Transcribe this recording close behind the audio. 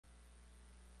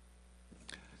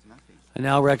I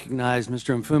now recognize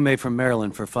Mr. Mfume from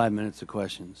Maryland for 5 minutes of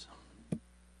questions.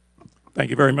 Thank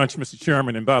you very much, Mr.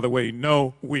 Chairman. And by the way,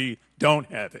 no, we don't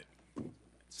have it.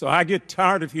 So I get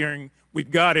tired of hearing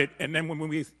we've got it, and then when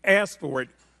we ask for it,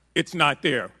 it's not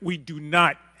there. We do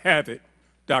not have it,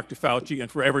 Dr. Fauci, and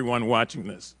for everyone watching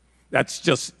this. That's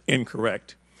just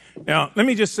incorrect. Now, let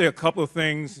me just say a couple of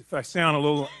things. If I sound a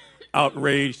little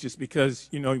outraged, just because,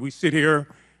 you know, we sit here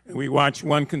and we watch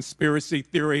one conspiracy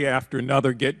theory after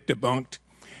another get debunked.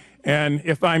 And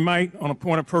if I might, on a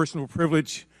point of personal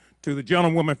privilege, to the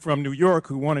gentlewoman from New York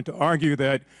who wanted to argue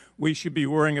that we should be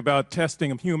worrying about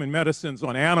testing of human medicines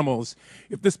on animals,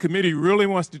 if this committee really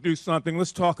wants to do something,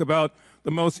 let's talk about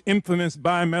the most infamous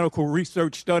biomedical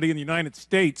research study in the United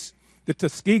States, the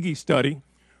Tuskegee study,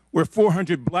 where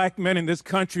 400 black men in this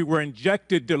country were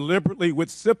injected deliberately with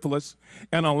syphilis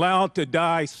and allowed to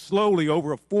die slowly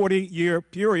over a 40-year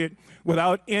period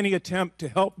without any attempt to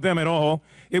help them at all.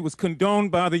 It was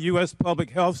condoned by the U.S.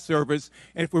 Public Health Service.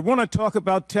 And if we want to talk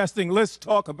about testing, let's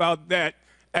talk about that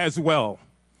as well.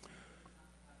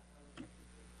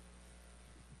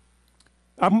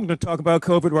 I'm going to talk about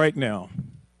COVID right now.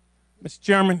 Mr.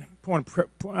 Chairman,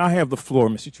 I have the floor,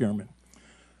 Mr. Chairman.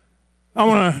 I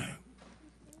want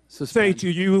to say to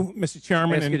you, Mr.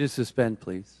 Chairman. I ask you to suspend,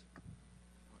 please.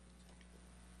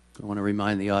 I want to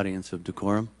remind the audience of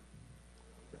decorum.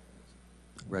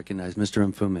 Recognize Mr.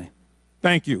 Mfume.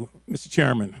 Thank you, Mr.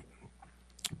 Chairman.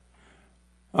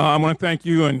 I want to thank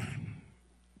you and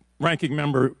Ranking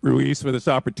Member Ruiz for this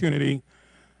opportunity.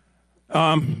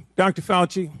 Dr.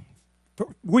 Fauci,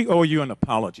 we owe you an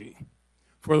apology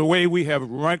for the way we have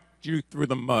run you through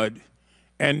the mud,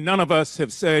 and none of us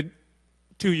have said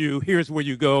to you, here's where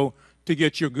you go to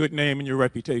get your good name and your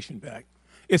reputation back.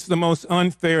 It's the most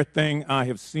unfair thing I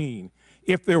have seen.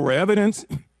 If there were evidence,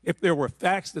 if there were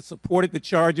facts that supported the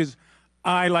charges,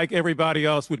 I, like everybody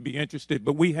else, would be interested,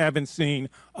 but we haven't seen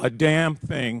a damn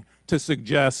thing to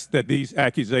suggest that these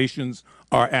accusations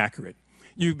are accurate.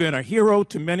 You've been a hero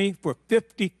to many for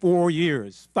 54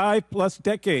 years, 5+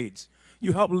 decades.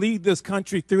 You helped lead this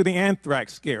country through the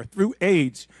anthrax scare, through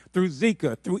AIDS, through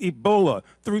Zika, through Ebola,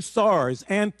 through SARS,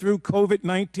 and through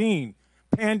COVID-19,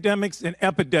 pandemics and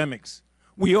epidemics.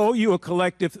 We owe you a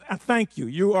collective thank you.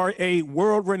 You are a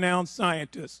world-renowned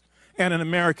scientist and an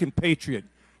American patriot.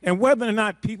 And whether or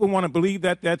not people want to believe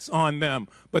that, that's on them.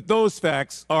 But those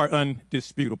facts are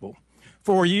undisputable.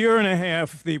 For a year and a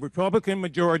half, the Republican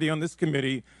majority on this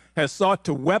committee has sought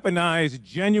to weaponize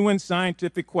genuine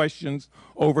scientific questions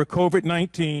over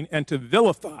COVID-19 and to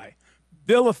vilify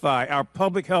our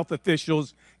public health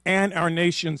officials and our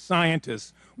nation's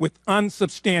scientists with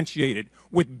unsubstantiated,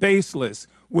 with baseless,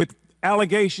 with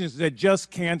allegations that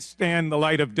just can't stand the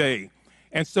light of day.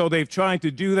 And so they've tried to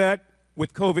do that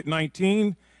with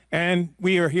COVID-19, and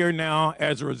we are here now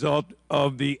as a result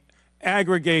of the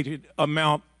aggregated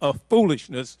amount of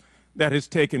foolishness that has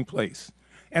taken place.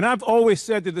 And I've always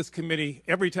said to this committee,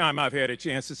 every time I've had a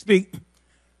chance to speak,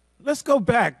 let's go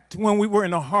back to when we were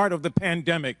in the heart of the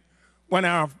pandemic, when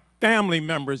our family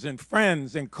members and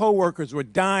friends and coworkers were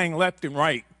dying left and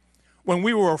right, when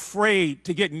we were afraid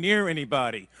to get near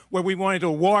anybody, where we wanted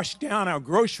to wash down our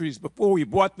groceries before we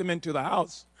brought them into the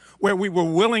house, where we were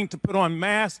willing to put on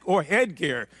masks or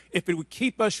headgear if it would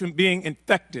keep us from being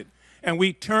infected. And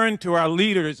we turned to our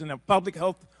leaders and our public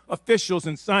health officials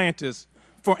and scientists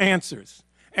for answers.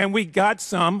 And we got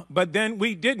some, but then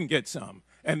we didn't get some.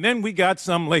 And then we got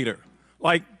some later,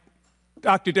 like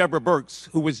Dr. Deborah Birx,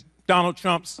 who was Donald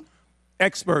Trump's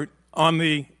expert on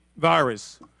the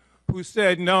virus, who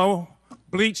said, no,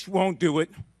 bleach won't do it.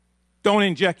 Don't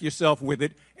inject yourself with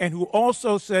it. And who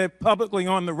also said publicly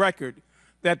on the record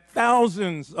that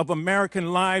thousands of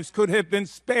American lives could have been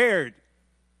spared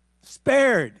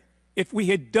if we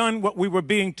had done what we were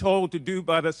being told to do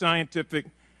by the scientific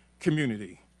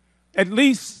community. At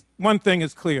least one thing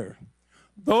is clear.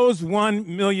 Those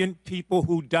 1 million people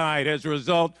who died as a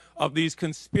result of these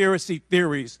conspiracy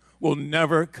theories will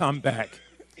never come back.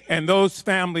 And those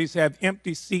families have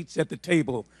empty seats at the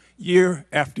table year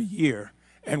after year.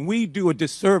 And we do a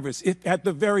disservice if, at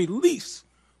the very least,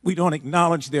 we don't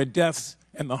acknowledge their deaths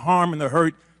and the harm and the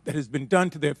hurt that has been done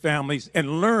to their families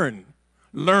and learn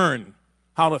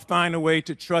how to find a way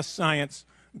to trust science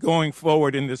going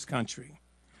forward in this country.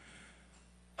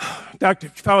 Dr.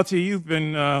 Fauci, you've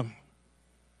been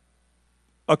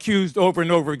accused over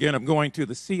and over again of going to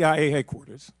the CIA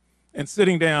headquarters and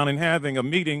sitting down and having a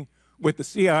meeting with the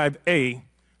CIA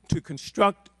to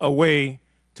construct a way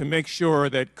to make sure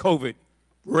that COVID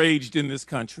raged in this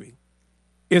country.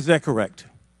 Is that correct?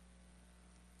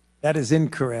 That is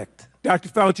incorrect. Dr.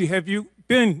 Fauci, have you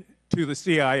been to the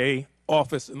CIA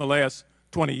office in the last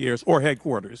 20 years, or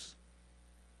headquarters?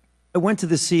 I went to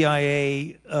the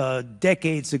CIA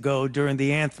decades ago during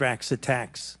the anthrax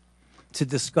attacks to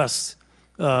discuss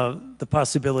the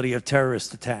possibility of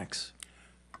terrorist attacks.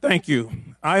 Thank you.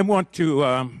 I wanted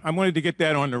to get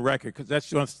that on the record because that's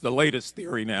just the latest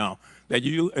theory now that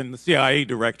you and the CIA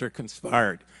director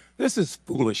conspired. This is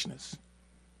foolishness.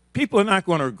 People are not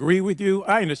going to agree with you.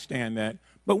 I understand that.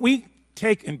 But we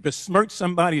take and besmirch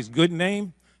somebody's good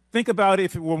name. Think about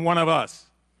if it were one of us.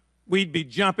 We'd be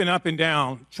jumping up and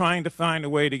down trying to find a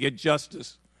way to get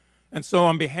justice. And so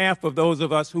on behalf of those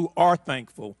of us who are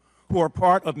thankful, who are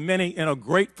part of many in a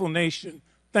grateful nation,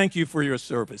 thank you for your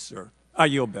service, sir. I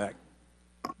yield back.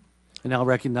 And I'll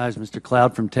recognize Mr.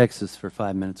 Cloud from Texas for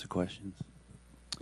 5 minutes of questions.